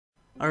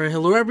Alright,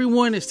 hello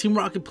everyone, it's Team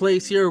Rocket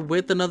Plays here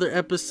with another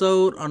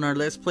episode on our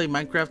Let's Play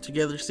Minecraft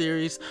Together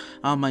series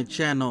on my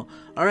channel.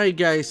 Alright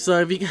guys,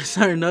 so if you guys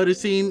are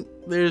noticing,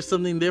 there's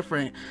something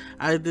different.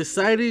 I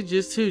decided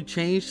just to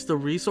change the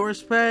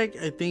resource pack.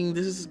 I think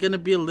this is going to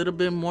be a little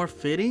bit more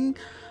fitting.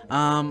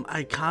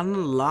 I kind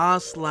of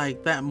lost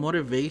like that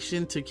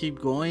motivation to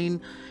keep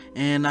going,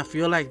 and I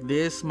feel like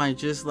this might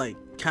just like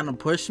kind of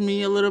push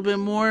me a little bit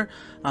more,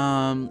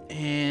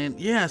 and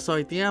yeah, so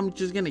I think I'm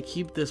just gonna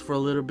keep this for a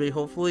little bit.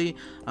 Hopefully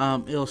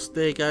it'll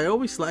stick. I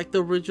always like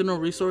the original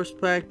resource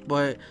pack,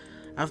 but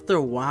after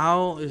a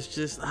while it's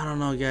just, I don't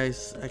know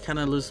guys, I kind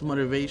of lose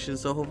motivation,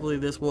 so hopefully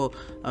this will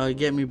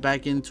get me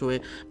back into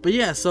it. But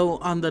yeah, so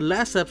on the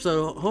last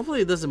episode, hopefully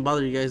it doesn't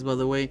bother you guys, by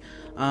the way,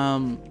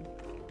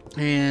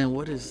 and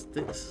what is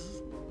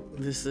this?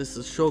 This is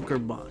a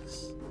shulker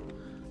box.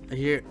 I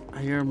hear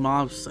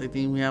mobs. I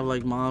think we have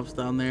like mobs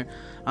down there.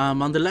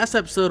 On the last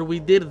episode we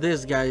did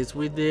this, guys.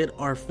 We did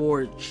our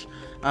forge,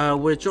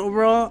 which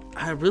overall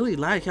I really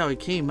like how it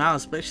came out,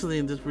 especially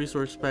in this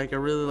resource pack. I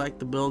really like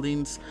the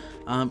buildings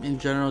in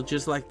general,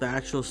 just like the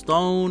actual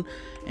stone,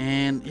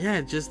 and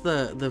yeah, just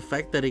the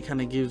effect that it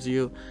kind of gives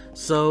you.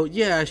 So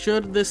yeah, I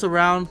showed this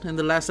around in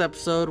the last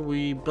episode.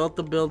 We built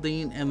the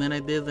building and then I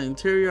did the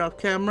interior off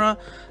camera,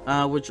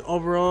 which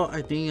overall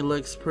I think it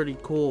looks pretty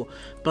cool.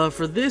 But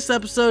for this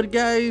episode,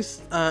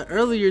 guys,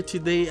 earlier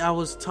today I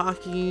was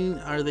talking,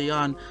 are they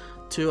on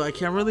to, I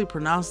can't really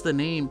pronounce the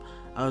name,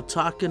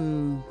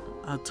 Takananaj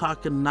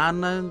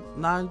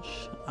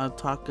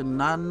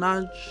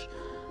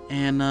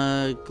and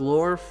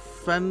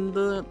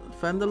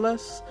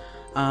Glorfendeles,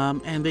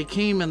 and they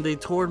came and they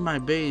toured my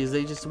base.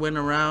 They just went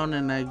around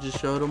and I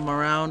just showed them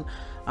around,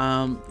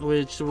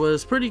 which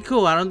was pretty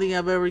cool. I don't think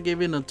I've ever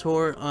given a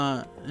tour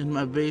in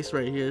my base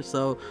right here,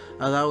 so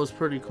that was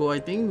pretty cool.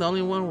 I think the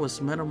only one was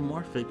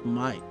Metamorphic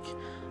Mike.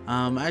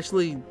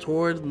 Actually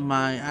toured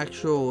my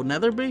actual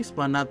nether base,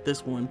 but not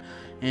this one.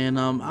 And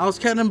I was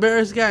kind of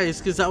embarrassed, guys,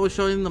 because I was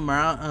showing them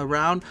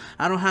around.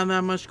 I don't have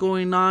that much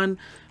going on,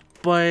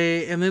 but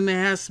and then they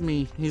asked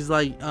me, he's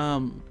like,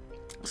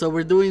 so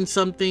we're doing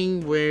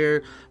something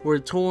where we're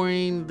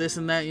touring this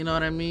and that, you know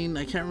what I mean?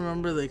 I can't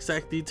remember the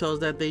exact details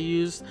that they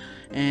used,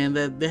 and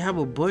that they have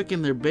a book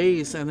in their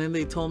base. And then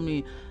they told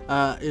me,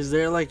 is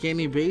there like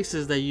any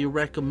bases that you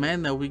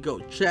recommend that we go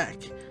check?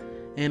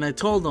 And I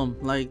told them,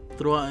 like,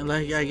 throughout,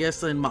 like, I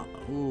guess in my,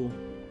 ooh,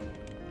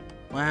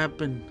 what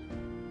happened?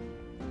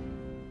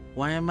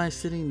 Why am I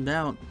sitting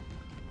down?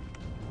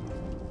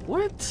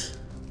 What?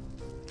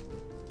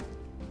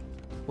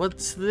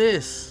 What's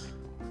this?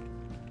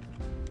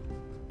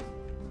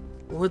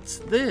 What's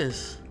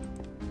this?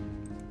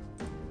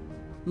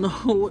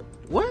 No,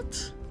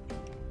 what?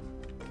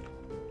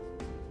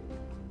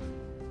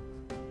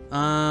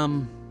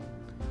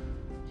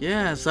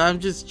 Yeah, so I'm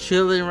just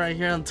chilling right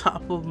here on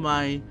top of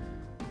my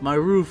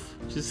roof,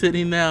 just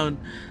sitting down.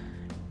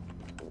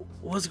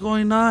 What's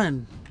going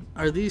on?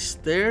 Are these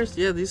stairs?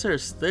 Yeah, these are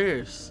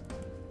stairs.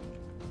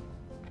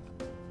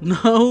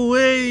 No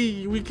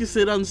way we can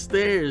sit on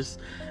stairs.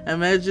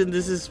 Imagine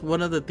this is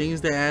one of the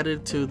things they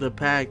added to the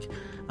pack,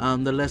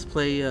 the Let's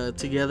Play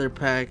Together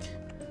pack.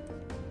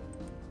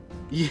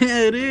 Yeah,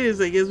 it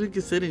is. I guess we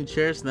can sit in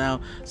chairs now.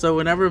 So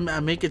whenever I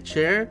make a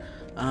chair,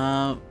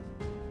 oh,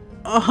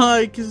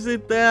 I can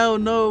sit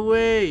down. No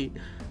way.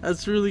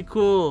 That's really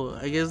cool.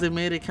 I guess they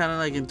made it kind of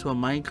like into a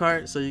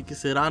minecart, so you can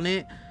sit on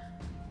it.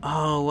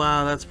 Oh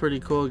wow, that's pretty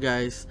cool,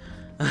 guys.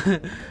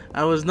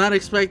 I was not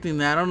expecting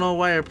that. I don't know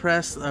why I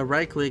pressed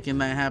right click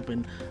and that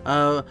happened.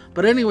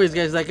 But anyways,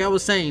 guys, like I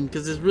was saying,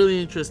 because it's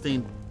really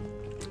interesting.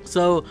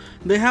 So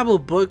they have a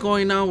book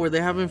going on where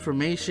they have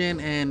information,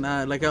 and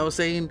like I was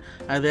saying,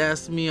 they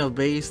asked me a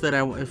base that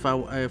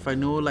if I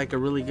knew like a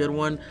really good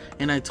one,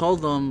 and I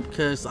told them,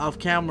 because off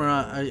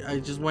camera I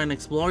just went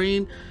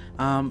exploring,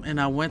 and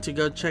I went to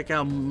go check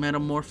out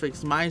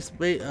Metamorphic's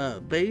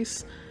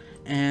base,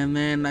 and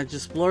then I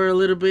just explored a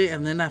little bit,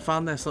 and then I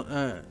found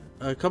that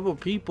a couple of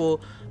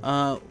people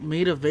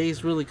made a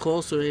vase really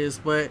close to his,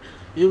 but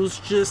it was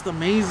just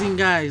amazing,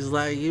 guys.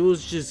 Like, it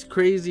was just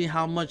crazy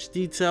how much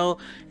detail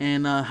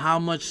and how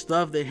much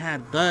stuff they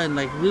had done,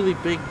 like really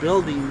big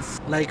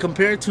buildings. Like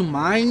compared to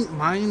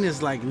mine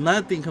is like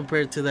nothing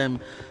compared to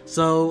them.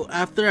 So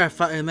after I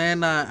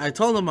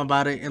told them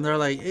about it, and they're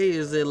like, hey,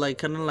 is it like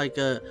kind of like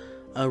a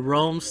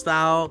Rome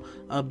style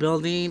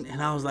building?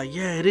 And I was like,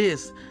 yeah, it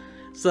is.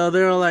 So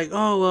they were like,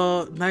 oh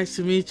well, nice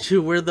to meet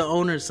you, we're the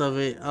owners of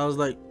it. I was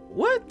like,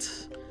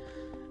 what?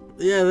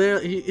 Yeah,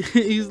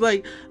 he's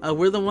like,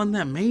 we're the one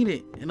that made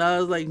it. And I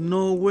was like,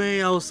 no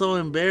way. I was so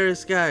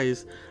embarrassed,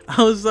 guys.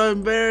 I was so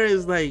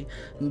embarrassed, like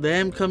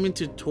them coming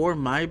to tour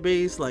my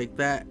base like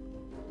that.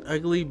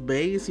 Ugly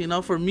base, you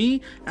know. For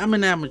me, I'm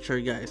an amateur,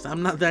 guys.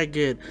 I'm not that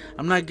good.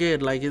 I'm not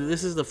good. Like,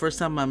 this is the first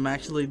time I'm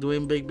actually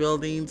doing big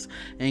buildings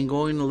and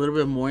going a little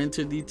bit more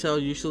into detail.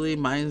 Usually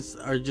mines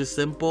are just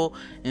simple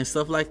and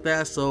stuff like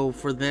that. So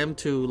for them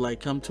to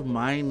like come to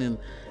mine and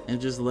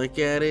just look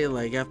at it,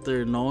 like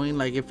after knowing,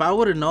 like if I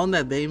would have known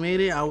that they made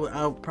it,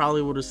 I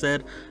probably would have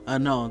said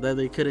no, that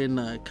they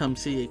couldn't come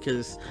see it,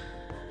 because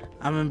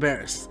I'm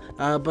embarrassed.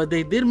 But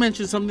they did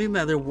mention something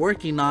that they're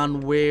working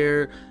on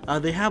where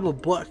they have a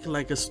book,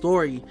 like a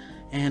story.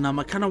 And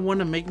I kind of want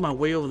to make my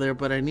way over there,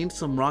 but I need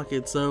some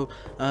rockets. So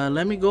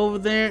let me go over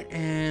there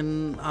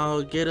and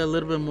I'll get a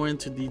little bit more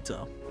into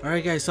detail.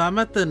 Alright guys, so I'm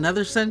at the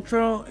Nether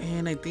Central,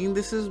 and I think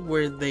this is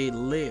where they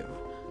live,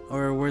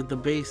 or where the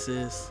base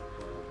is.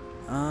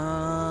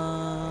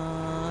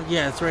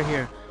 Yeah, it's right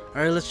here.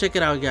 Alright, let's check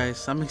it out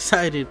guys. I'm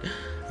excited.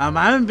 I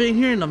haven't been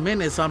here in a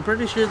minute, so I'm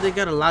pretty sure they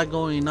got a lot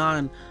going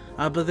on.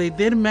 But they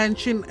did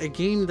mention a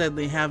game that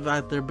they have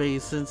at their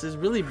base, since it's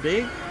really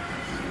big.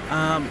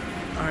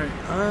 Alright,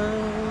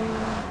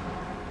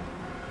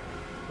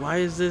 why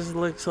does this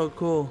look so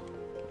cool?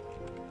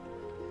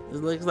 It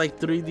looks like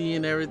 3D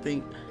and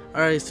everything.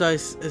 Alright, so it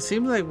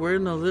seems like we're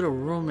in a little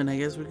room, and I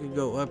guess we could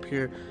go up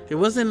here. It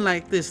wasn't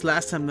like this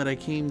last time that I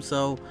came,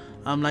 so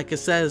like I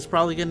said, it's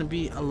probably gonna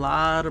be a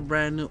lot of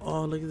brand new.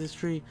 Oh, look at this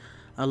tree.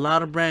 A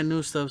lot of brand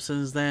new stuff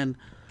since then.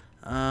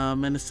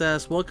 And it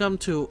says, welcome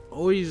to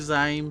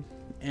Oizime,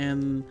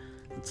 and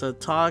it's a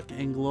talk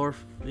and a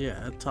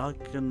talk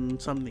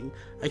and something.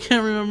 I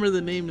can't remember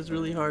the name, it's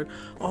really hard.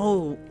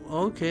 Oh,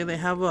 okay, they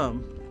have a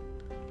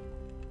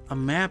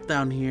map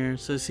down here.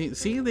 So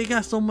see they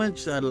got so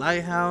much.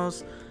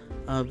 Lighthouse,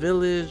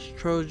 village,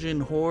 Trojan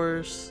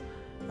horse.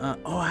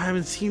 Oh, I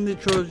haven't seen the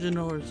Trojan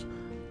horse.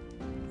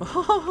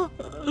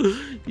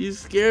 You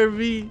scared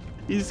me.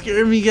 You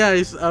scared me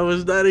guys. I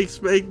was not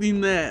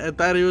expecting that. I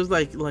thought it was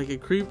like a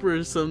creeper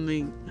or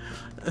something.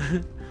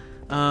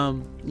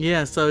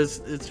 Yeah, so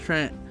it's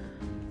Trent.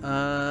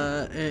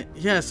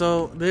 Yeah,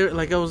 so they're,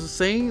 like I was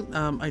saying,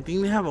 I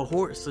think they have a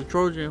horse, a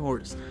Trojan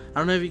horse. I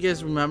don't know if you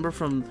guys remember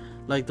from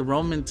like the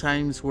Roman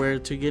times, where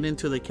to get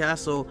into the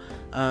castle,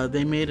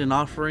 they made an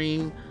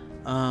offering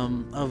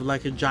of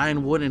like a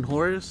giant wooden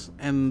horse,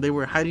 and they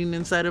were hiding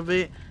inside of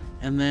it.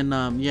 And then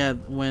yeah,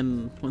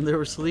 when they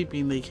were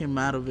sleeping, they came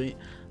out of it,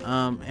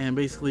 and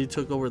basically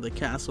took over the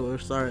castle or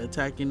started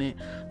attacking it.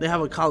 They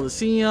have a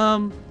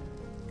Colosseum.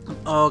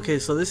 Oh, okay,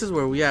 so this is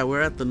where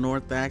we're at the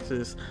north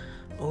axis.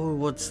 Oh,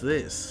 what's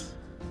this?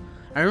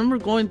 I remember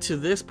going to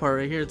this part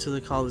right here, to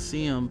the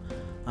Colosseum.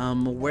 A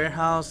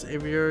warehouse,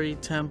 aviary,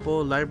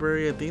 temple,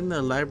 library. I think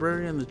the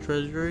library and the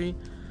treasury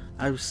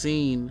I've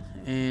seen.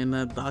 And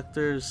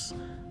Dr.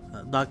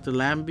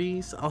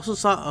 Lamby's. I also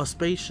saw a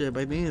spaceship.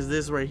 I think it's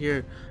this right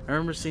here. I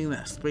remember seeing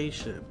that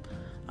spaceship.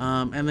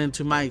 And then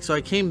to Mike. So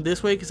I came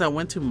this way because I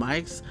went to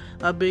Mike's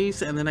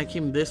base, and then I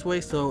came this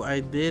way, so I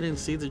didn't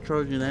see the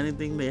Trojan. I didn't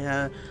think they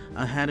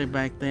had it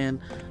back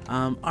then.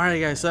 Alright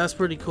guys, so that's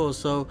pretty cool.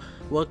 So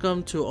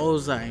welcome to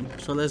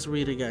Ozime. So let's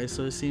read it guys.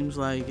 So it seems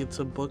like it's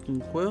a book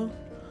and quill.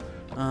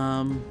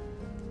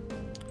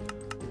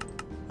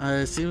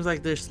 It seems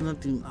like there's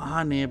nothing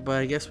on it, but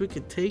I guess we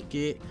could take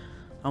it.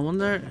 I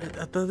wonder,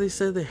 I thought they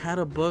said they had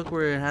a book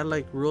where it had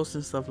like rules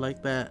and stuff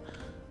like that.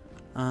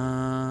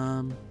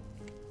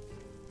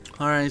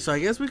 Alright, so I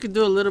guess we could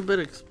do a little bit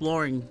of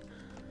exploring.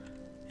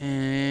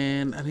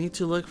 And I need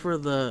to look for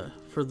the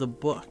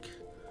book.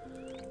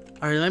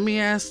 Alright, let me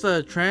ask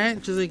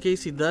Trent, just in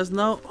case he does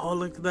know. Oh,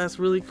 look, that's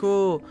really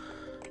cool.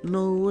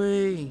 No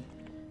way.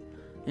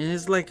 And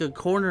it's like a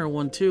corner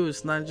one too.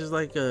 It's not just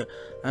like a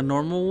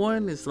normal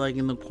one. It's like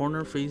in the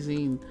corner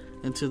facing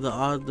into the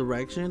odd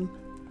direction.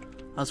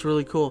 That's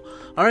really cool.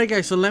 Alright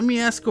guys, so let me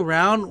ask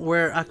around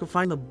where I could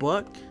find the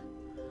book,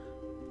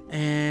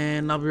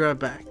 and I'll be right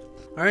back.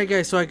 Alright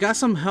guys, so I got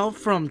some help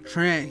from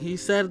Trent. He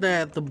said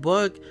that the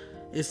book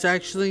is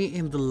actually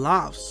in the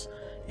lofts,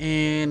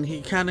 and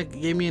he kind of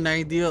gave me an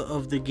idea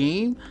of the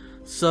game.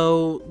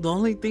 So the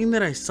only thing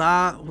that I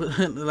saw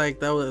like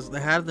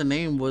that had the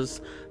name was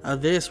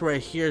this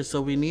right here.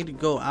 So we need to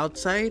go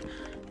outside,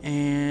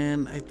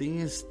 and I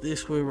think it's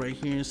this way right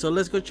here. So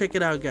let's go check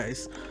it out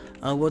guys.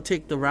 We'll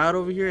take the route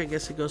over here. I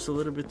guess it goes a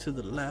little bit to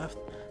the left.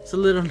 It's a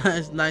little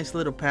nice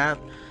little path.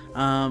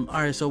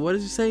 Alright, so what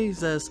does he say? He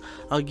says,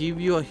 I'll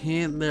give you a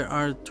hint. There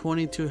are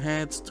 22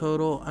 heads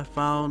total. I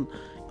found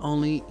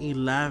only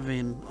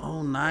 11.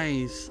 Oh,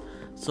 nice.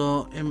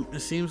 So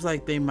it seems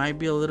like they might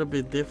be a little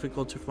bit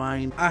difficult to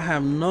find. I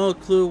have no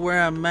clue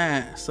where I'm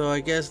at. So I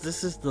guess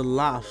this is the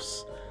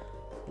lofts.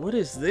 What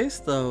is this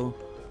though?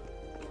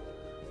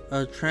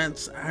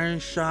 Trent's Iron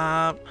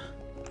Shop.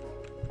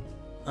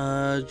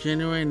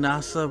 Genuine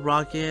NASA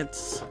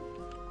rockets.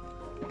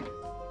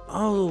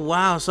 Oh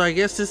wow, so I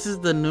guess this is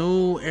the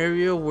new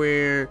area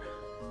where,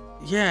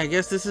 yeah, I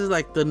guess this is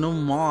like the new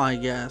mall, I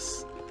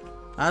guess.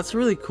 That's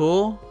really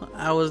cool.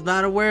 I was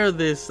not aware of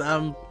this.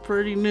 I'm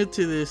pretty new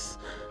to this.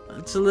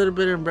 It's a little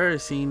bit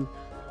embarrassing.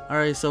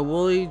 Alright, so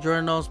Woolly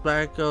Journals,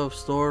 back of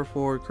store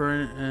for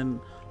current and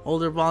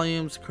older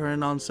volumes,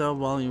 current on sale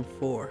volume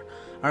 4.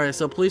 Alright,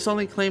 so please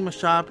only claim a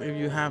shop if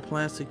you have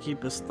plans to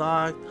keep it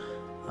stocked.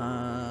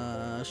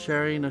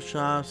 Sharing of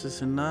shops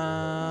is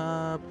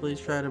enough.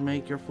 Please try to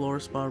make your floor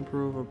spawn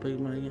proof or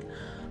pigment again.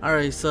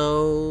 Alright,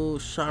 so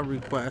shop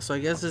request. So I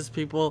guess it's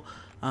people,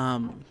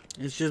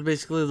 it's just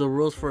basically the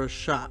rules for a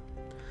shop.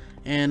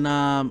 And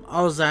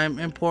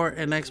Alzheimer import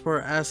and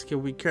export. Ask if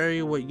we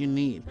carry what you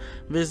need.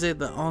 Visit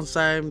the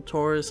on-site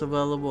tours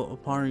available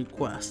upon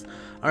request.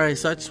 Alright,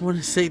 so I just want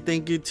to say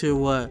thank you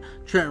to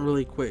Trent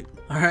really quick.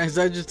 Alright,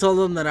 so I just told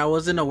him that I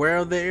wasn't aware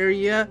of the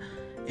area,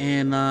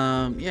 and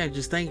yeah,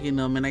 just thanking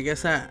them. And I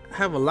guess I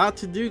have a lot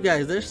to do,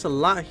 guys. There's a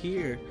lot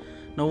here.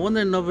 No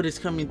wonder nobody's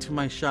coming to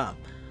my shop.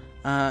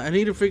 I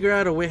need to figure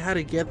out a way how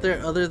to get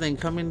there other than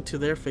coming to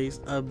their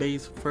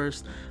base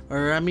first.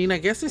 Or I mean, I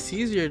guess it's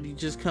easier to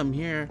just come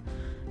here.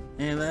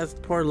 And that's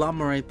poor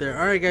llama right there.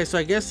 Alright guys, so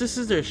I guess this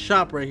is their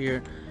shop right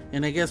here.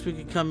 And I guess we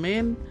could come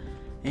in.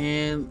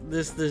 And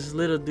this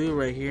little dude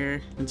right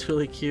here, it's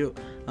really cute.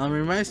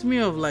 Reminds me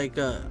of like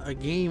a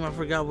game. I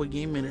forgot what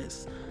game it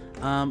is.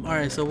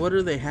 Alright, so what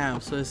do they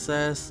have? So it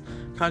says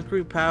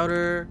concrete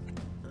powder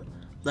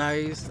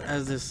dice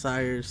as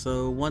desired.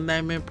 So 1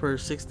 diamond per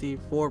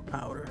 64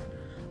 powder.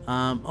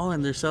 Oh,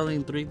 and they're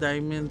selling 3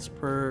 diamonds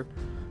per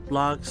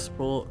blocks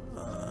per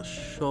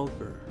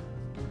shulker.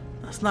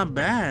 That's not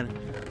bad.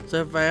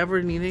 So if I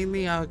ever need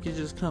anything, I could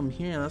just come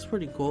here. That's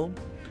pretty cool.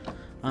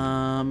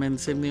 And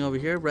same thing over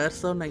here.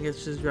 Redstone, I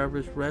guess just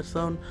driver's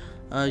redstone.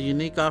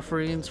 Unique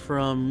offerings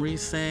from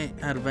recent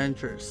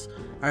adventures.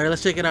 Alright,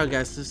 let's check it out,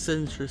 guys. This is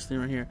interesting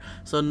right here.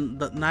 So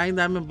the 9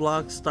 diamond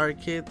blocks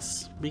start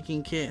kits,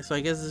 beacon kit. So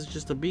I guess it's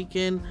just a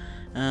beacon,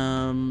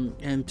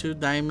 and 2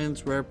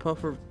 diamonds rare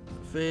puffer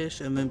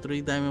fish, and then 3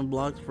 diamond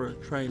blocks for a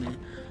trident.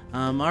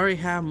 I already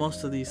have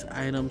most of these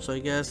items, so I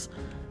guess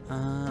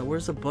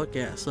where's the book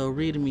at? So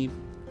read me.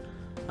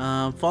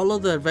 Follow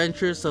the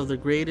adventures of the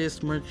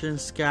greatest merchant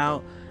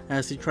scout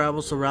as he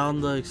travels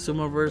around the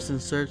Sumaverse in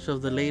search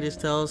of the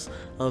latest tales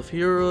of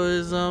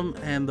heroism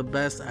and the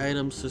best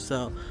items to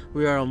sell.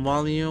 We are on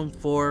volume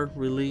 4,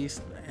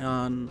 released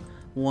on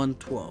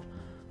 1/12.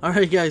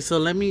 Alright guys, so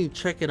let me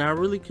check it out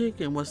really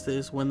quick. And what's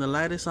this? When the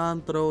light is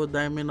on, throw a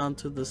diamond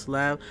onto the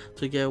slab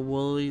to get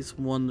Woolies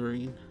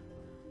wondering.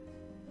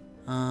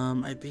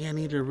 I think I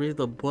need to read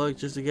the book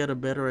just to get a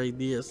better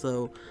idea.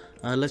 So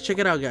let's check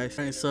it out, guys.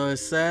 Alright, so it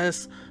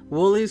says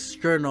Woolie's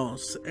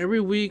journals.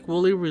 Every week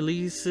Woolie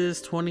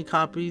releases 20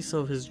 copies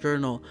of his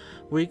journal.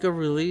 Week of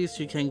release,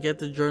 you can get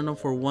the journal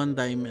for 1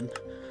 diamond.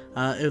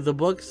 If the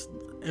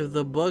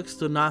books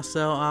do not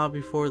sell out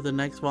before the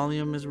next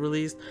volume is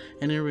released,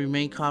 any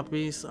remaining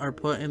copies are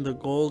put in the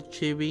gold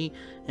chibi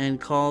and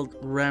called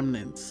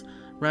remnants.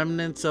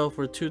 Remnants sell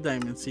for 2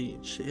 diamonds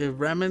each. If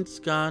remnants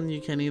gone, you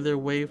can either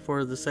wait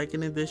for the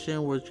 2nd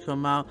edition, which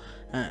come out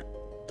at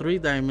 3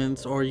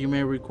 diamonds, or you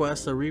may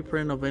request a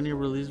reprint of any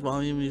release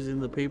volume using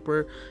the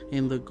paper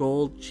in the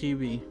gold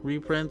chibi.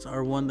 Reprints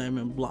are 1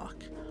 diamond block.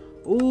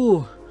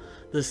 Ooh,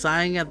 the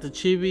sign at the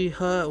chibi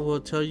hut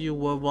will tell you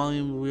what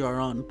volume we are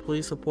on.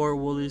 Please support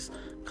Woolie's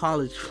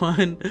college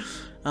fund.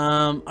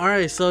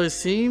 Alright, so it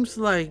seems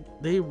like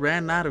they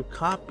ran out of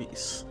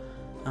copies.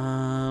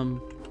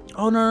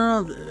 Oh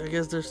no, I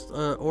guess there's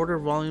order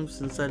volumes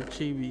inside of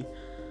chibi.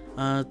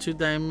 2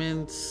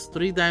 diamonds,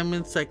 3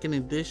 diamonds, 2nd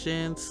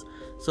editions.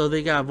 So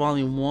they got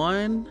volume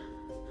 1,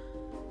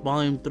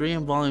 volume 3,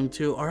 and volume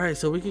 2. Alright,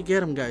 so we could get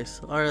them,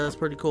 guys. Alright, that's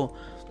pretty cool.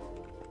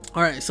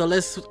 Alright, so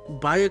let's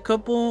buy a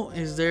couple.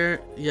 Is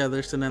there? Yeah,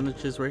 there's an ender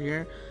chest right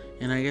here.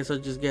 And I guess I'll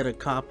just get a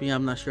copy.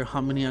 I'm not sure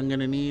how many I'm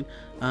gonna need.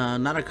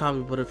 Not a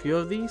copy, but a few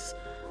of these.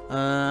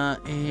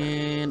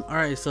 And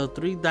alright, so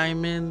 3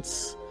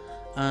 diamonds,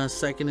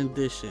 2nd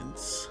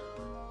editions.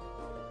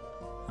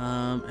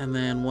 And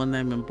then 1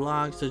 diamond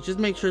block. So just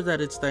make sure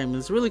that it's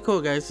diamonds. It's really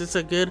cool, guys. It's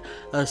a good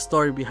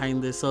story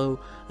behind this. So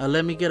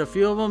let me get a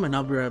few of them and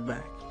I'll be right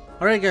back.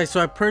 Alright guys, so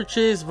I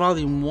purchased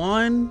volume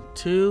 1,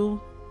 2,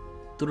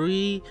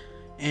 3,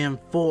 and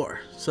 4.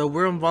 So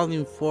we're on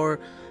volume 4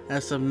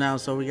 as of now.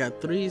 So we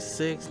got 3,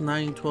 6,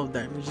 9, 12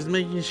 diamonds. Just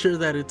making sure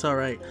that it's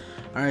alright.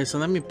 Alright, so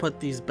let me put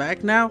these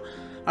back now.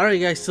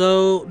 Alright guys,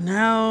 so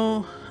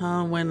now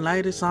when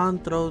light is on,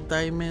 throw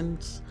diamond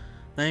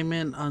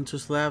onto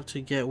slab to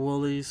get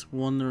Woolies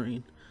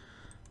wondering.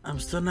 I'm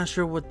still not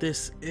sure what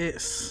this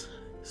is.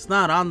 It's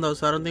not on though,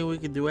 so I don't think we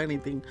can do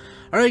anything.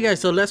 Alright guys,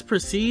 so let's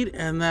proceed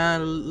and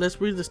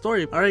let's read the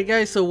story. Alright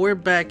guys, so we're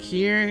back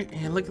here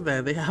and look at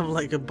that. They have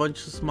like a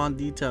bunch of small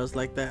details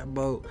like that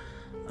boat.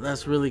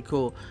 That's really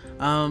cool.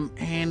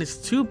 And it's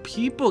 2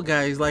 people,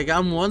 guys. Like,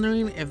 I'm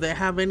wondering if they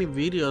have any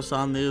videos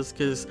on this,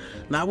 because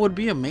that would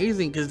be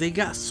amazing, because they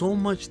got so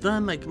much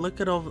done. Like, look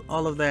at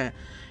all of that.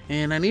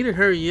 And I need to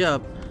hurry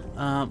up.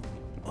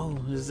 Oh,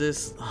 is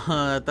this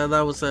I thought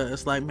that was a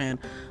slide man.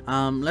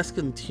 Let's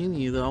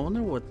continue though. I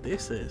wonder what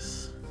this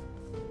is.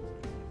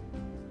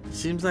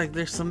 Seems like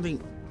there's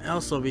something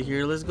else over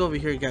here. Let's go over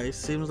here, guys.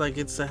 Seems like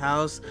it's a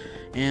house,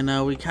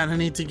 and we kind of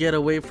need to get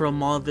away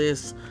from all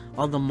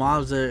the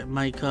mobs that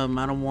might come.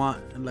 I don't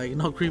want like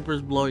no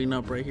creepers blowing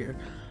up right here.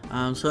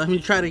 So let me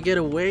try to get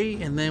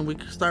away, and then we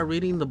can start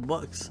reading the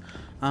books.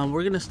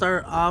 We're gonna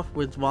start off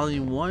with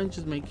volume 1,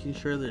 just making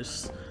sure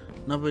there's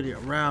nobody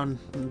around.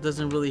 It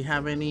doesn't really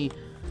have any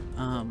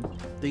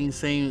thing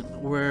saying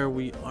where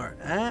we are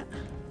at.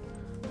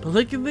 But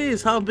look at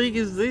this. How big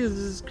is this? This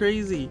is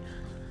crazy.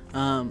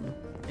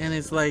 and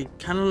it's like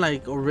kind of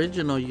like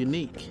original,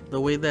 unique, the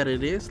way that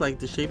it is, like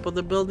the shape of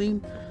the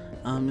building.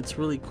 It's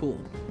really cool.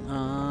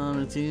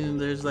 It seems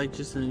there's like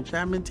just an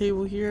enchantment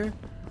table here,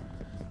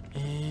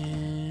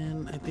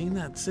 and I think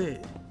that's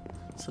it.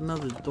 It's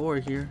another door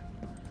here.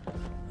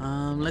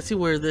 Let's see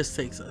where this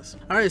takes us.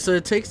 All right, so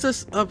it takes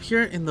us up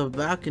here in the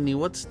balcony.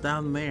 What's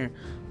down there?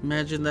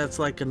 Imagine that's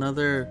like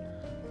another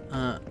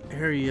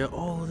area.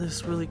 Oh, this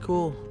is really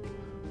cool.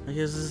 I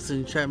guess this is an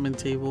enchantment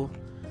table.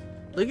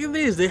 Look at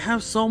this, they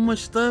have so much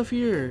stuff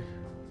here.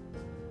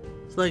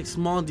 It's like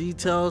small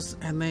details,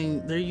 and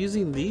then they're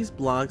using these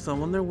blocks. I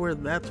wonder where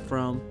that's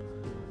from.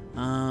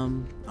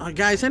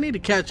 Guys, I need to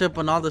catch up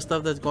on all the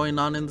stuff that's going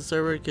on in the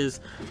server, because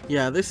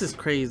yeah, this is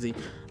crazy.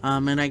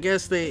 And I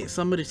guess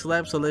somebody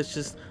slept, so let's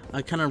just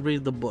kind of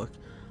read the book.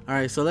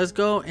 Alright, so let's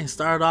go and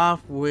start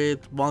off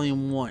with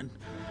volume 1.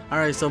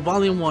 Alright, so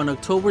volume 1,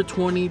 October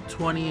 20,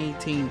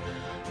 2018.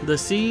 The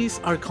seas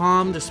are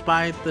calm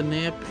despite the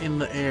nip in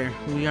the air.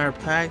 We are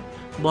packed,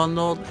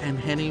 bundled, and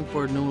heading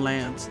for new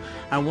lands.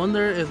 I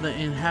wonder if the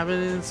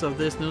inhabitants of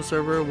this new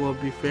server will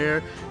be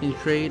fair in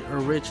trade or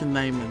rich in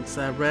diamonds.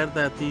 I read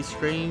that these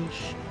strange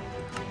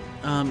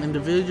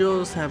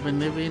individuals have been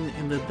living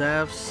in the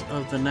depths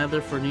of the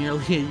nether for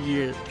nearly a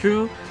year.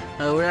 True,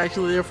 we're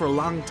actually there for a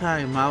long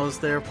time. I was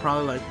there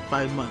probably like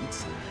 5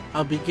 months.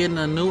 I'll begin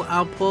a new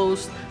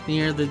outpost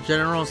near the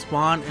general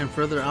spawn and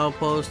further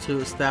outposts to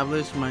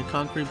establish my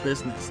concrete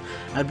business.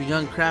 I've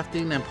begun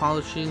crafting and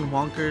polishing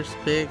wonkers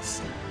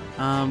picks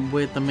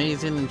with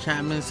amazing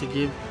enchantments to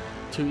give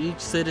to each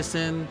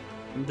citizen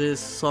this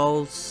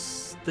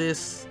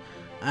solstice.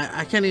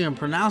 I can't even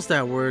pronounce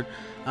that word.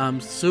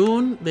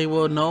 Soon they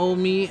will know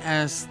me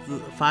as the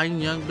fine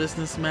young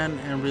businessman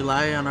and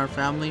rely on our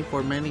family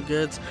for many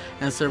goods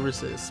and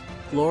services.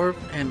 Glorf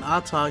and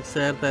Atok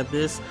said that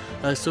this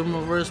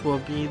Sumerverse will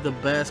be the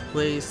best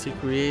place to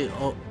create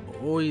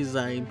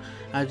Oizime.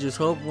 I just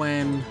hope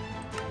when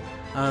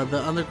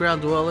the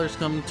underground dwellers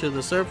come to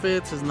the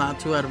surface is not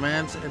too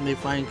advanced and they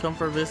find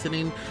comfort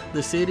visiting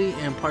the city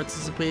and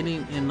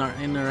participating in our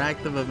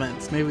interactive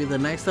events. Maybe the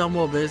next time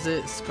we'll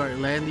visit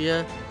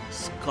Scarlandia.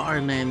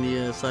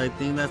 So I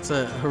think that's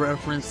a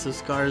reference to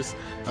Scar's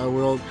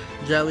world.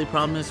 Jelly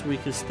promised we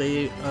could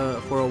stay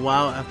for a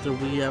while after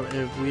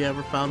if we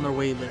ever found our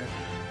way there.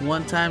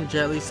 One time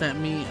Jelly sent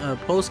me a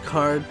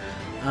postcard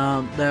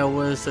that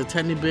was a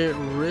tiny bit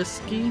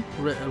risky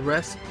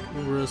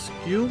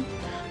rescue.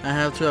 I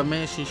have to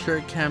admit she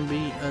sure can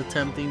be a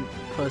tempting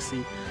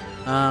pussy.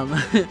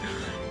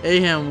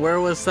 Ahem, where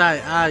was I?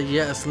 Ah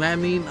yes,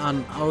 landing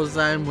on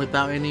Oizime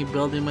without any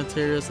building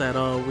materials at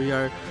all. We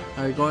are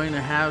going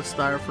to have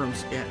start from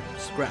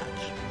scratch.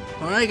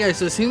 Alright guys,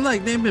 so it seems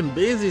like they've been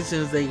busy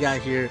since they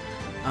got here.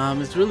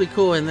 It's really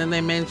cool. And then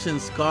they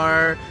mentioned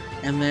Scar,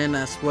 and then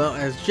as well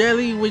as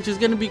Jelly, which is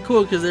gonna be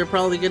cool because they're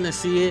probably gonna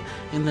see it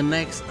in the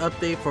next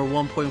update for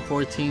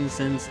 1.14,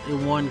 since it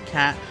won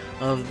cat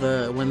of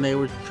when they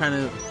were trying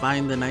to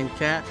find the 9th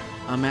cat.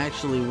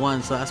 Actually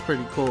won, so that's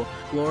pretty cool.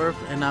 Glorf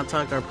and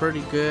Atok are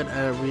pretty good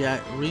at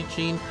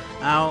reaching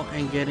out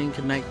and getting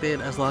connected,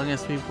 as long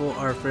as people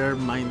are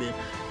fair-minded,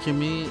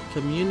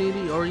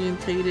 community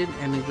orientated,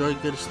 and enjoy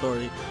good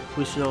story.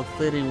 We should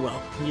fit in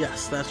well.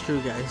 Yes, that's true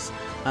guys.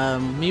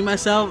 Me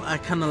myself, I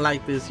kind of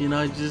like this, you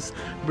know, it just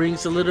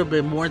brings a little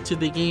bit more to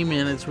the game,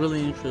 and it's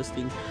really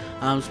interesting,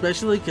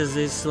 especially because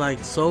it's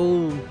like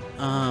so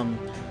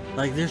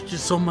like there's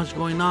just so much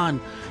going on.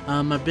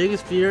 My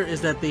biggest fear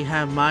is that they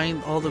have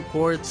mined all the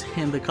quartz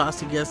and the cost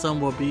to get some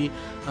will be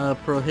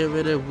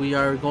prohibitive. We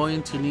are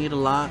going to need a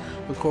lot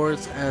of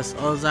quartz, as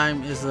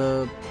Oizime is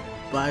a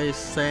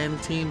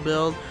Byzantine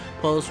build,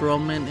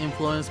 post-Roman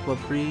influence but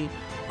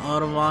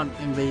pre-Ottoman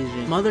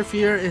invasion. Mother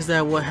fear is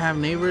that we'll have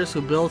neighbors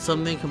who build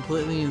something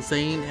completely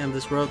insane and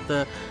disrupt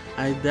the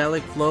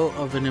idyllic flow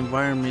of an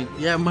environment.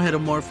 Yeah,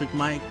 metamorphic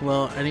Mike.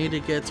 Well, I need to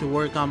get to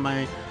work on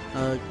my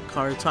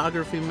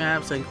cartography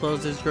maps and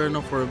close this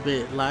journal for a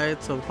bit.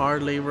 Lots of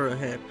hard labor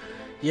ahead.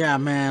 Yeah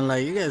man,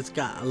 like you guys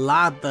got a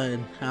lot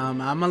done.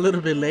 I'm a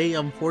little bit late.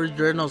 I'm 4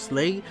 journals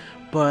late,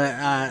 but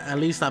at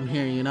least I'm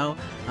here, you know,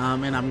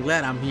 and I'm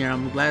glad I'm here.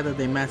 I'm glad that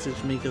they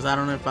messaged me, because I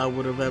don't know if I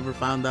would have ever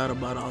found out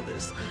about all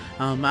this.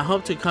 I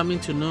hope to coming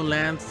to new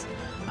lands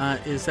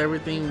is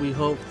everything we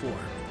hope for.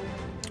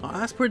 Oh,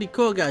 that's pretty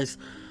cool guys.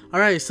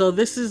 Alright, so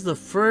this is the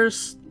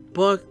first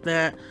book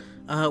that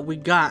we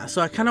got,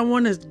 so I kind of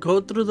want to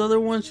go through the other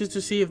ones just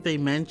to see if they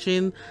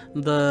mention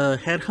the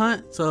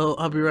headhunt, so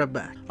I'll be right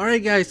back.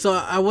 Alright guys, so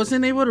I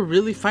wasn't able to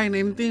really find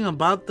anything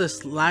about the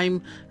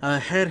slime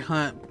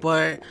headhunt,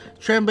 but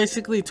Trent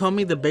basically told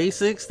me the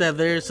basics, that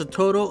there's a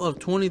total of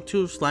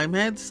 22 slime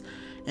heads,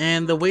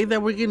 and the way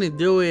that we're gonna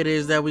do it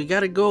is that we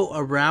gotta go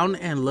around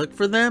and look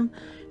for them.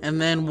 And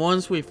then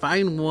once we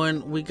find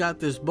one, we got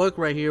this book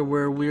right here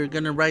where we're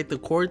gonna write the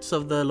quartz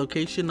of the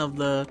location of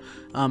the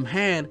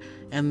head,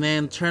 and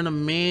then turn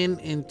them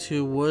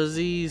into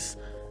Woozy's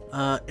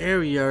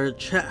area or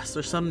chest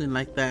or something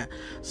like that.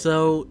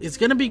 So it's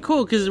gonna be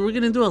cool because we're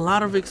gonna do a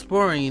lot of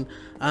exploring.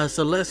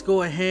 So let's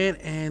go ahead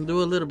and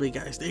do a little bit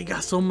guys. They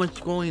got so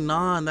much going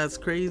on, that's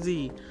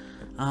crazy.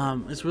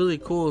 It's really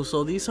cool.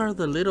 So these are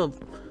the little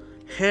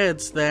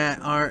heads that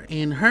are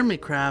in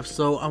Hermitcraft,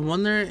 so I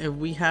wonder if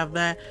we have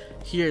that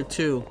here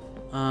too.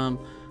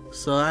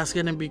 So that's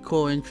gonna be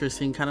cool,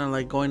 interesting, kind of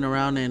like going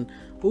around and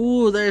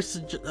ooh, there's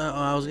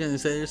I was gonna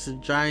say there's a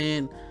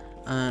giant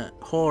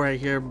hole right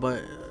here,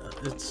 but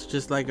it's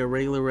just like a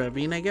regular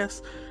ravine, I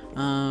guess.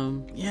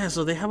 Yeah,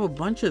 so they have a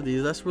bunch of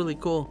these. That's really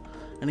cool.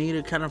 I need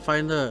to kind of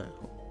find the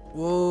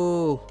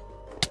whoa,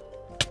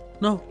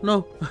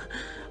 no.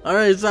 All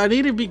right, so I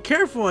need to be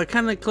careful. I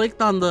kind of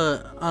clicked on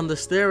the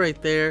stair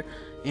right there,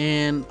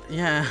 and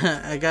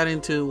yeah, I got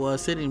into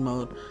sitting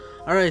mode.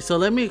 All right, so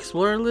let me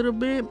explore a little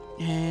bit,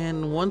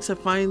 and once I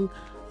find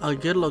a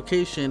good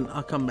location,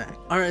 I'll come back.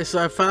 All right,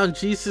 so I found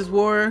Jesus,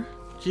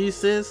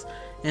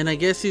 and I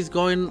guess he's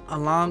going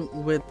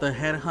along with the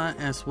headhunt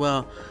as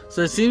well.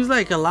 So it seems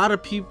like a lot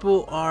of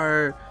people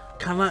are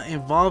kind of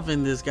involved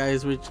in this,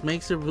 guys, which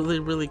makes it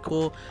really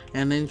cool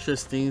and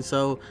interesting.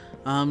 So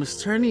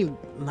it's turning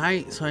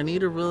night, so I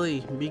need to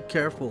really be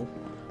careful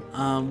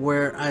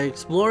where I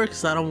explore,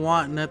 because I don't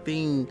want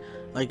nothing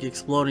like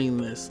exploding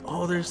this.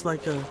 Oh, there's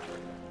like a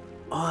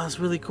oh, that's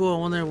really cool. I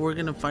wonder if we're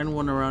gonna find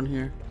one around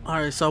here. All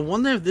right, so I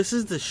wonder if this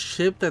is the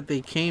ship that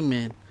they came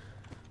in.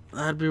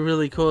 That'd be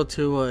really cool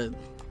to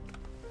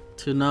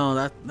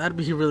know. That'd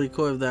be really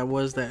cool if that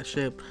was that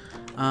ship.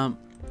 I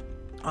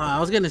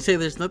was gonna say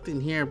there's nothing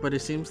here, but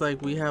it seems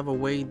like we have a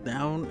way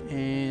down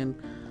and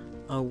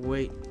a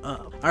way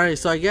up. All right,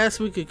 so I guess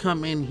we could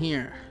come in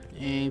here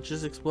and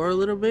just explore a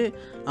little bit.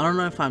 I don't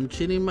know if I'm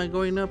cheating by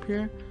going up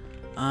here.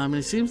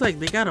 It seems like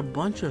they got a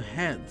bunch of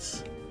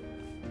heads.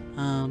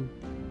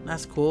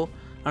 That's cool.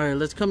 All right,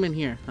 let's come in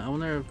here. I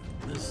wonder if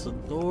this is a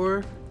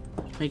door.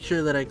 Make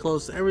sure that I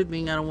close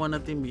everything. I don't want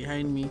nothing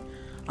behind me.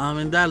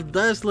 And that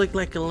does look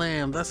like a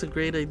lamb. That's a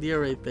great idea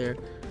right there.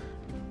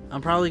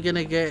 I'm probably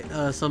gonna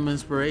get some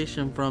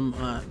inspiration from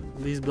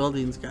these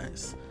buildings,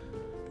 guys.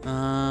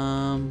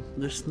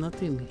 There's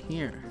nothing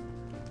here.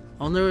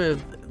 I wonder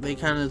if they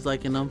kind of is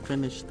like an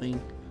unfinished thing.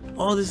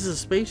 Oh, this is a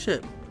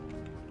spaceship.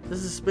 This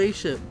is a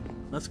spaceship.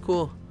 That's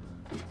cool.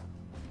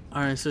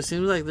 Alright, so it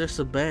seems like there's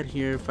a bed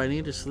here. If I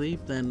need to sleep,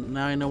 then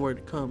now I know where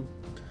to come.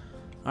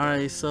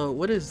 Alright, so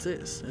what is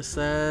this? It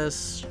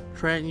says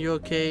Trent, you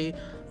okay?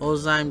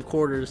 Ozime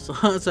quarters.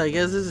 So I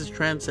guess this is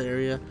Trent's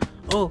area.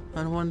 Oh,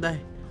 I don't want to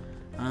die.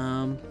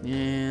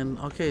 And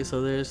okay,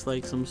 so there's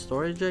like some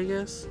storage, I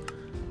guess.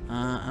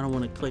 I don't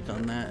want to click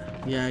on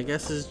that. Yeah, I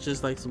guess it's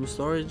just like some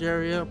storage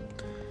area,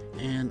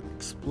 and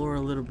explore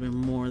a little bit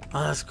more.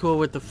 Oh, that's cool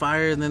with the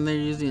fire. And then they're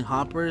using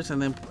hoppers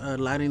and then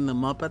lighting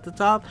them up at the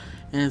top,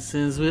 and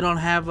since we don't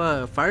have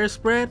a fire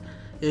spread,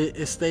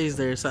 it stays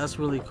there, so that's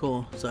really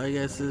cool. So I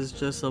guess it's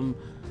just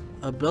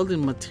a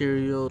building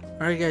material.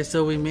 All right, guys,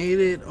 so we made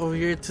it over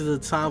here to the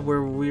top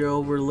where we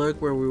overlook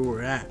where we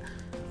were at.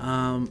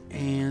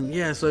 And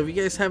yeah, so if you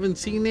guys haven't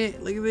seen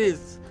it, look at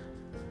this.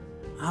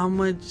 How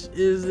much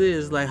is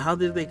this? Like, how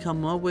did they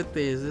come up with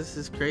this? This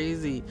is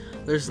crazy.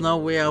 There's no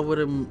way I would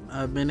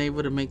have been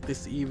able to make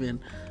this even.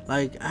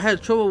 Like, I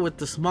had trouble with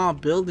the small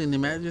building.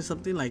 Imagine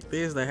something like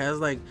this that has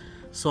like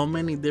so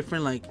many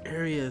different like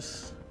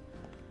areas.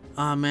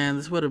 Oh man,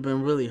 this would have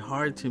been really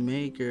hard to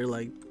make, or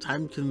like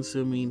time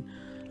consuming.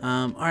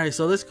 Alright,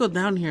 so let's go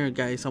down here,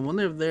 guys. I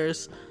wonder if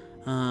there's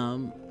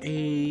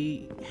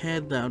a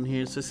head down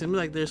here. So it seems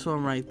like there's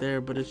one right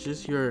there, but it's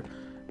just your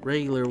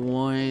regular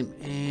one.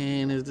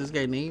 And is this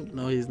guy named?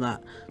 No, he's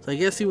not. So I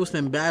guess he was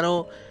in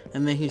battle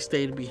and then he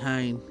stayed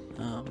behind.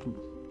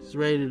 He's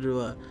ready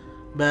to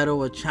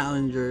battle a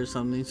challenger or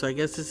something. So I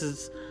guess this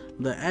is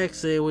the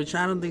exit, which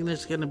I don't think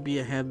there's gonna be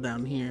a head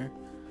down here.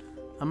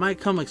 I might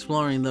come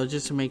exploring though,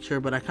 just to make sure,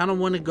 but I kind of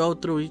want to go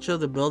through each of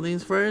the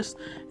buildings first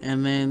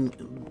and then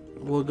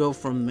we'll go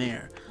from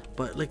there.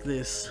 But look at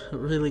this,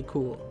 really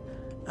cool.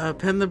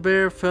 Panda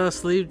Bear fell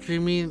asleep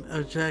dreaming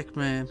of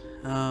Jackman.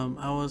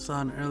 I was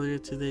on earlier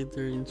today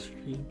during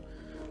stream.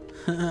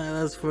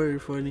 That's pretty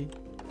funny.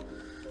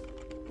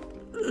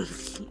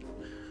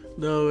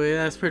 No way,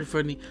 that's pretty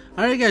funny.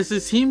 Alright guys,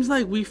 it seems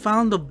like we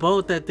found the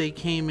boat that they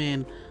came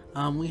in.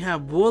 We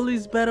have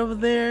Wooly's bed over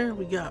there.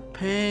 We got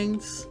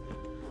Pang's,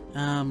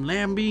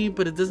 Lambie,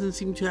 but it doesn't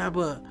seem to have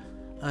a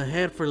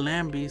head for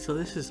Lambie. So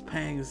this is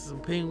Pang. This is a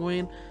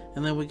penguin.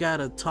 And then we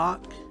got a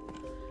Talk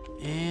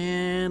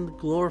and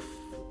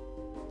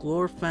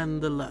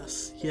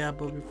Glorfandalus. Yeah,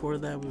 but before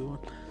that we're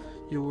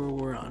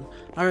on.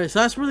 Alright,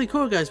 so that's really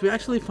cool, guys. We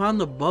actually found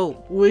the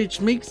boat,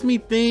 which makes me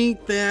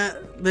think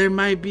that there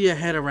might be a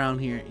head around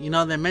here. You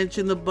know, they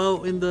mentioned the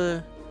boat in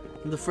the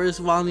first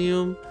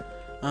volume.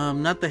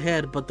 Not the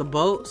head, but the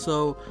boat.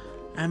 So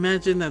I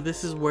imagine that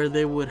this is where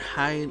they would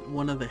hide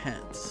one of the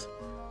heads.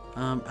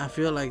 I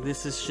feel like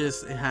this is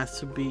just, it has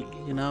to be,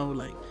 you know,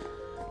 like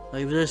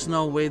there's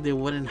no way they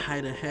wouldn't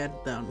hide a head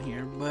down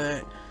here.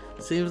 But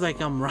it seems like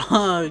I'm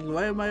wrong.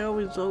 Why am I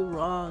always so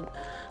wrong?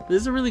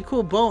 This is a really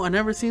cool boat. I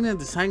never seen a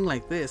design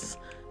like this,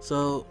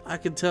 so I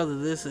can tell that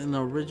this is an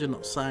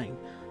original sign.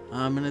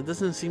 And it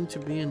doesn't seem to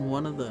be in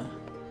one of the.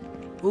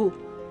 Ooh,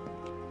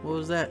 what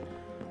was that?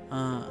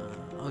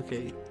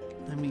 Okay,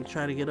 let me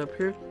try to get up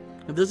here.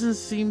 It doesn't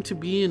seem to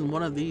be in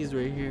one of these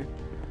right here,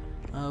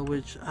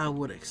 which I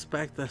would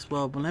expect as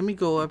well. But let me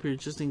go up here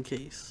just in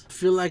case. I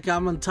feel like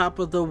I'm on top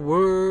of the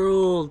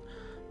world,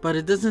 but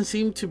it doesn't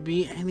seem to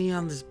be any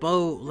on this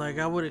boat. Like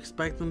I would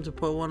expect them to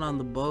put one on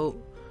the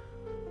boat,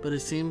 but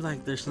it seems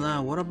like there's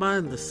not. What about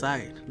on the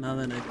side? Now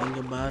that I think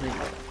about it,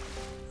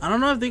 I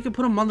don't know if they could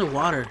put them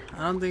underwater.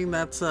 I don't think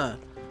that's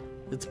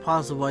it's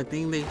possible. I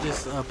think they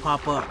just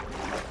pop up.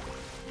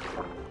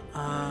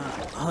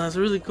 Oh, that's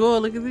really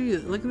cool. Look at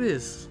these. Look at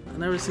this. I've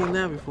never seen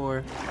that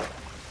before.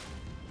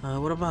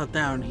 What about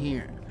down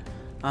here?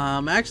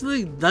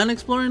 Actually done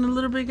exploring a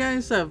little bit,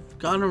 guys. I've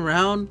gone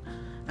around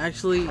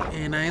actually,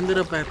 and I ended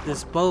up at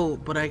this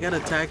boat, but I got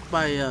attacked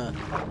by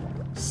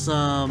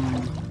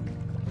some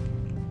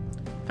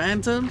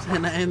phantoms,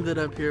 and I ended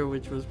up here,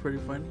 which was pretty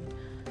funny.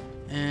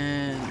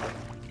 And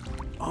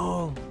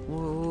oh,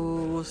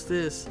 what's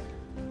this?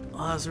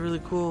 Oh, that's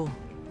really cool.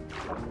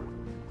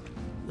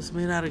 It's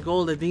made out of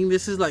gold. I think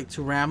this is like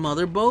to ram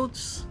other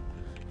boats,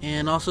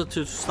 and also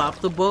to stop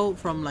the boat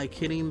from like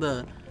hitting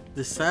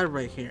this side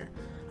right here.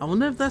 I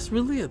wonder if that's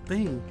really a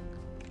thing,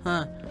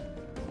 huh?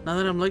 Now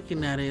that I'm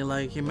looking at it,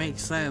 like it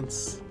makes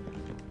sense.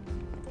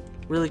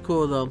 Really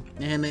cool though.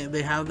 And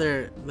they have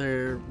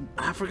their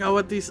I forgot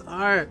what these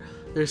are.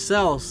 Their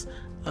cells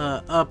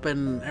up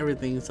and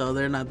everything, so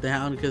they're not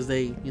down because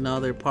they, you know,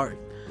 they're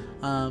parked.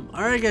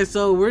 Alright guys,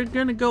 so we're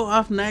gonna go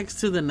off next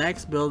to the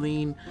next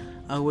building,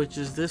 which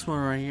is this one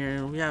right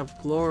here. We have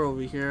Glor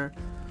over here,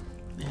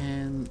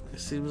 and it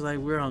seems like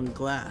we're on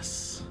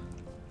glass.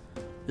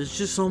 There's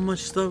just so much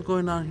stuff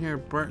going on here.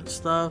 Burnt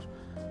stuff.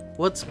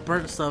 What's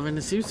burnt stuff? And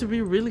it seems to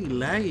be really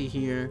laggy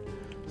here,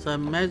 so I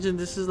imagine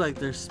this is like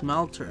their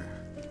smelter.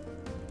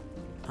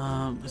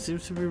 It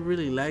seems to be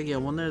really laggy. I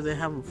wonder if they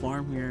have a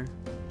farm here.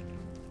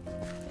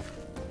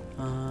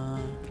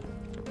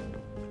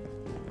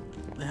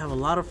 They have a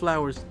lot of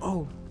flowers.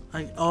 Oh,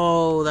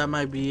 that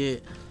might be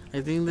it. I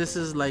think this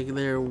is like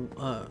their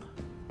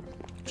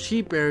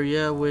sheep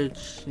area,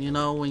 which, you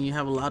know, when you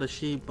have a lot of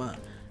sheep,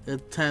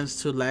 it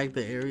tends to lag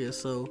the area.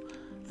 So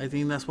I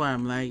think that's why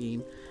I'm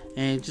lagging.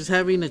 And just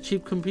having a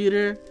cheap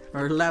computer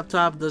or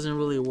laptop doesn't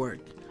really work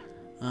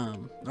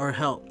or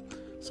help.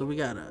 So we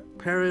got a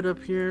parrot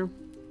up here.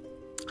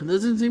 It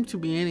doesn't seem to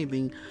be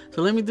anything.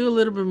 So let me do a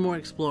little bit more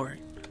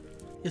exploring.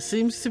 It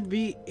seems to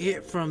be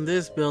it from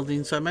this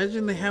building. So I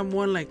imagine they have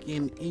one like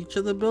in each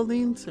of the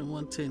buildings and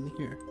one's in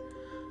here.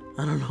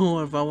 I don't know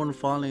if I want to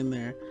fall in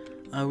there.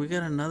 We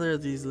got another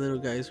of these little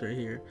guys right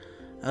here.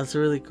 That's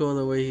really cool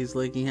the way he's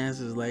looking at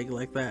his leg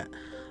like that.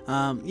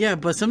 Yeah,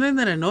 but something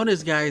that I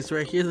noticed, guys,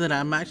 right here that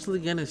I'm actually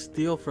gonna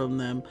steal from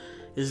them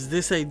is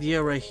this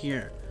idea right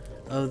here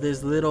of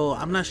this little,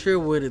 I'm not sure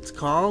what it's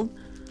called,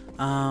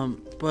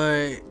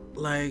 but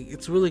like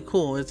it's really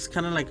cool. It's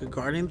kind of like a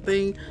garden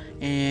thing,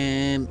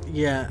 and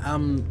yeah,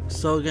 I'm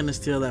so gonna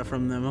steal that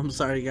from them. I'm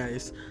sorry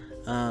guys.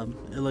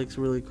 It looks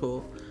really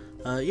cool.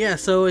 Yeah,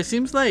 so it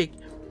seems like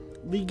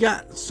we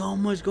got so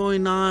much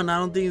going on. I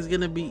don't think it's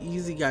gonna be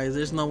easy, guys.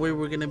 There's no way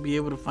we're gonna be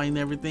able to find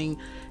everything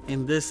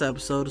in this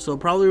episode, so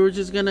probably we're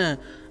just gonna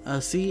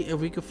see if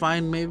we could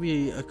find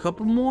maybe a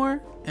couple more,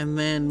 and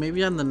then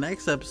maybe on the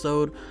next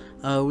episode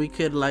we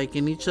could, like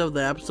in each of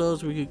the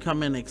episodes, we could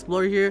come and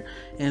explore here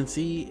and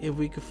see if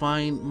we could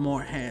find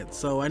more heads.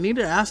 So I need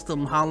to ask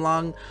them how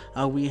long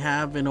we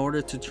have in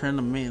order to turn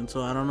them in.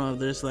 So I don't know if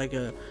there's like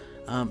a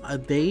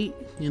date,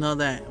 you know,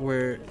 that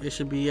where it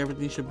should be,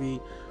 everything should be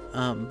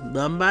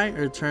done by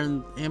or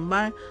turned in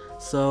by.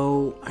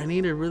 So I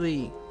need to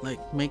really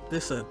like make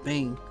this a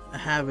thing, a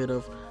habit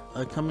of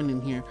coming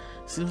in here.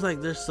 Seems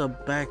like there's a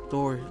back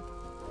door.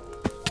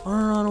 Oh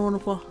no, I don't want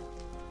to fall.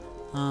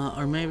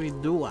 Or maybe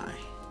do I?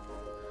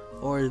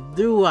 Or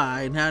do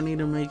I? Now I need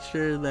to make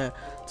sure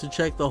that to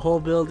check the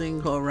whole building,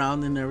 go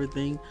around and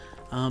everything.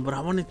 But I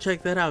want to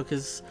check that out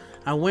because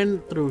I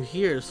went through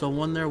here, so I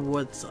wonder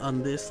what's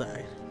on this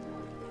side.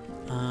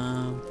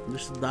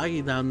 There's a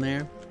doggy down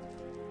there.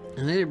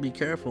 I need to be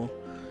careful.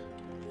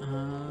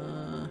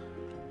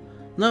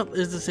 Nope,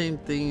 it's the same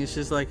thing. It's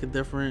just like a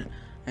different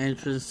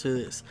entrance to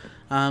this.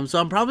 So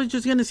I'm probably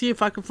just gonna see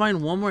if I can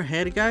find one more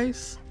head,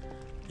 guys.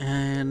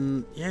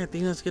 And yeah, I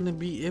think that's gonna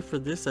be it for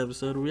this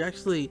episode.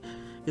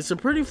 It's a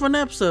pretty fun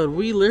episode.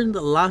 We learned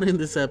a lot in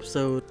this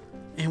episode.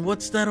 And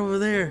what's that over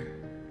there?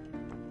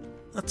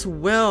 That's a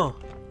well.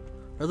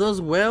 Are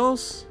those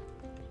whales?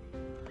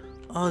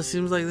 Oh, it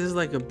seems like this is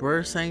like a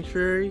bird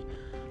sanctuary.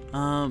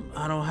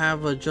 I don't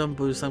have a jump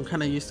boost. I'm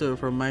kind of used to it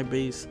from my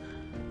base.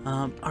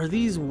 Are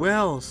these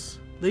whales?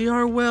 They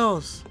are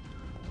whales.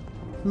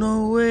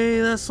 No way,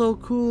 that's so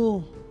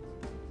cool.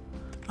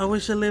 I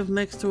wish I lived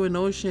next to an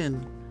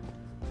ocean.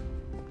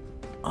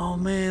 Oh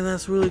man,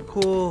 that's really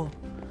cool.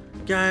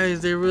 Guys,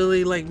 they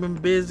really like been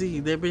busy.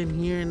 They've been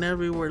here and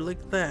everywhere. Look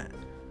at that.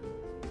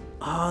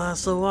 Oh,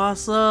 that's so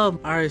awesome.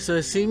 Alright, so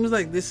it seems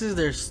like this is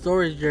their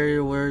storage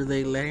area where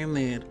they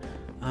landed.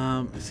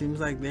 It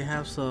seems like they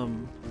have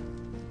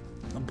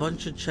a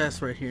bunch of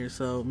chests right here,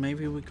 so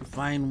maybe we could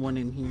find one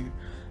in here.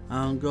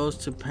 Goes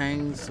to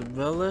Pang's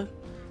villa.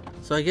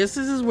 So I guess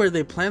this is where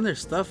they plan their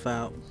stuff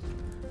out.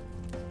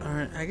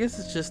 Alright, I guess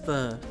it's just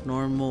a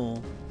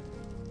normal.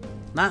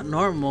 Not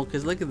normal,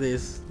 because look at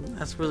this.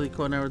 That's really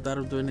cool. I never thought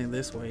of doing it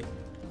this way.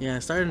 Yeah,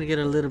 it's starting to get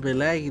a little bit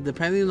laggy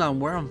depending on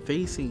where I'm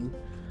facing.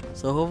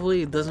 So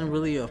hopefully it doesn't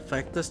really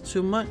affect us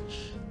too much.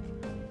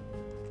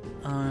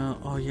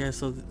 Oh yeah,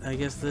 so I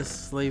guess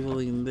this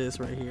labeling this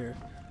right here.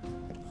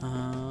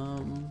 I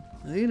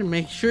need to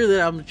make sure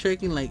that I'm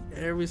checking like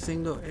every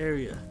single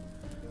area.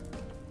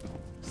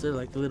 Is there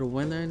like a little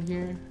window in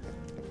here?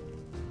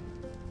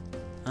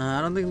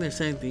 I don't think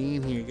there's anything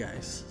in here,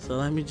 guys. So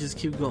let me just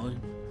keep going.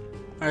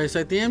 Alright,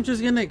 so I think I'm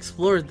just gonna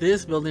explore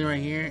this building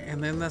right here,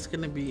 and then that's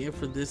gonna be it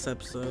for this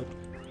episode.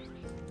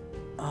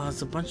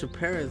 It's a bunch of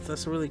parrots.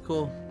 That's really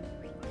cool.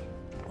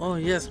 Oh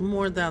yes,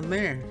 more down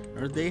there,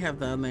 or they have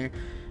down there.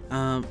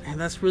 And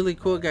that's really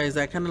cool, guys.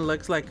 That kind of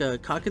looks like a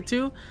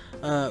cockatoo.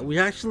 We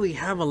actually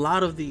have a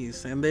lot of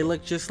these, and they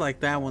look just like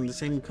that one, the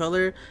same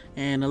color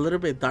and a little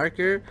bit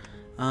darker.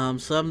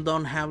 Some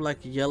don't have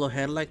like a yellow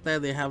head like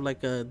that. They have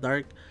like a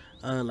dark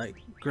like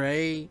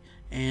gray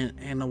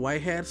and a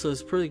white head, so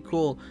it's pretty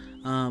cool.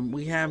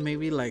 We have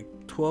maybe like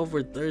 12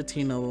 or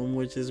 13 of them,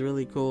 which is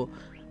really cool.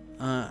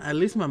 At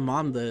least my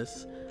mom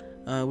does.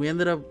 We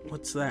ended up,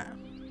 what's that?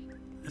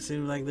 It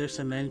seems like there's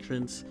an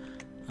entrance.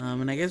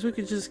 And I guess we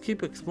could just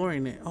keep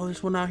exploring it. Oh,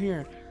 there's one out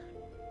here.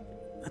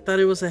 I thought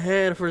it was a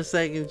head for a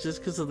second just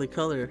because of the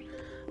color.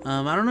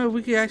 I don't know if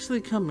we could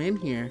actually come in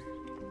here.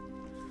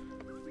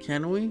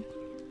 Can we?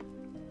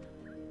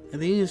 I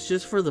think it's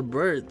just for the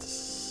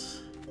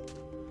birds.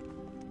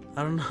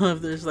 I don't know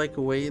if there's like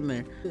a way in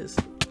there. Is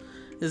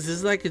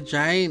this like a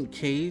giant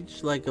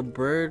cage, like a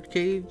bird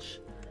cage?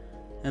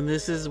 And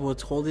this is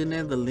what's holding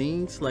it, the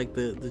links, like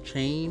the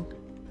chain.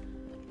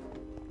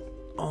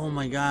 Oh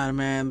my god,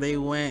 man, they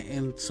went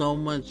in so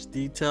much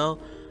detail.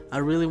 I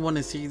really want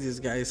to see these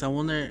guys. I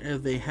wonder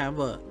if they have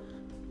a...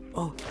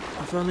 Oh,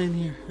 I fell in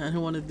here. I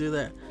didn't want to do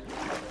that.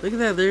 Look at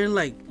that, they're in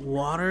like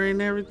water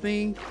and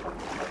everything.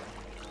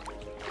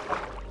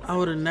 I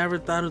would have never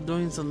thought of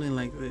doing something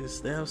like this.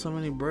 They have so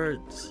many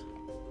birds.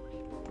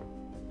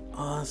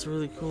 Oh, that's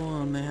really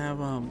cool. And they have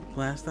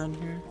glass down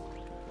here.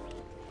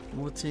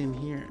 What's in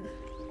here?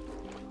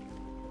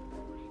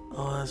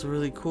 Oh, that's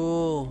really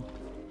cool.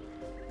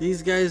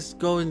 These guys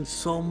go in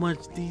so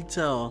much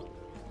detail.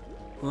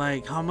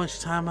 Like, how much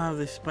time have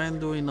they spent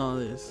doing all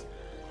this?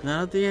 And I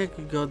don't think I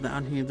could go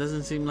down here. It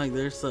doesn't seem like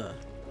there's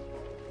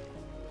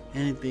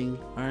anything.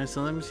 Alright,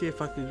 so let me see if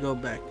I could go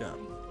back up.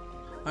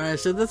 Alright,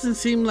 so it doesn't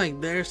seem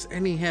like there's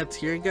any heads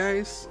here,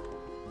 guys.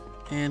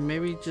 And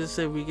maybe just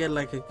if we get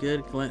like a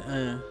good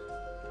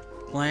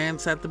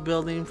glance at the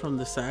building from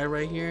the side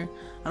right here.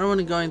 I don't want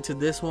to go into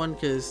this one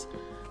because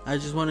I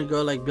just want to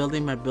go like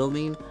building my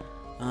building.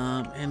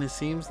 And it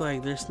seems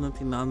like there's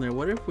nothing on there.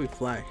 What if we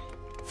fly?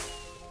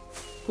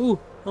 Ooh,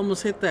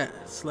 almost hit that.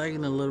 It's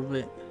lagging a little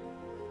bit.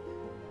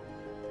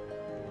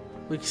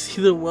 We can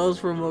see the wells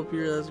from up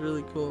here. That's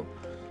really cool.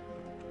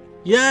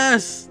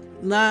 Yes!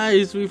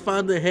 Nice! We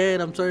found the head.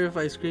 I'm sorry if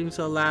I scream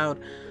so loud.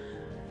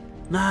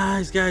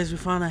 Nice, guys. We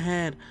found a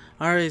head.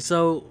 Alright,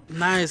 so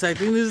nice. I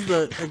think this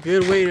is a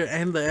good way to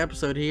end the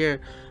episode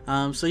here.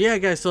 So yeah,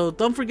 guys. So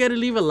don't forget to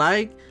leave a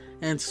like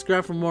and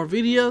subscribe for more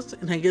videos,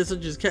 and I guess I'll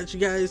just catch you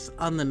guys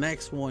on the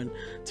next one.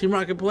 Team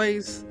Rocket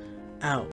Plays out.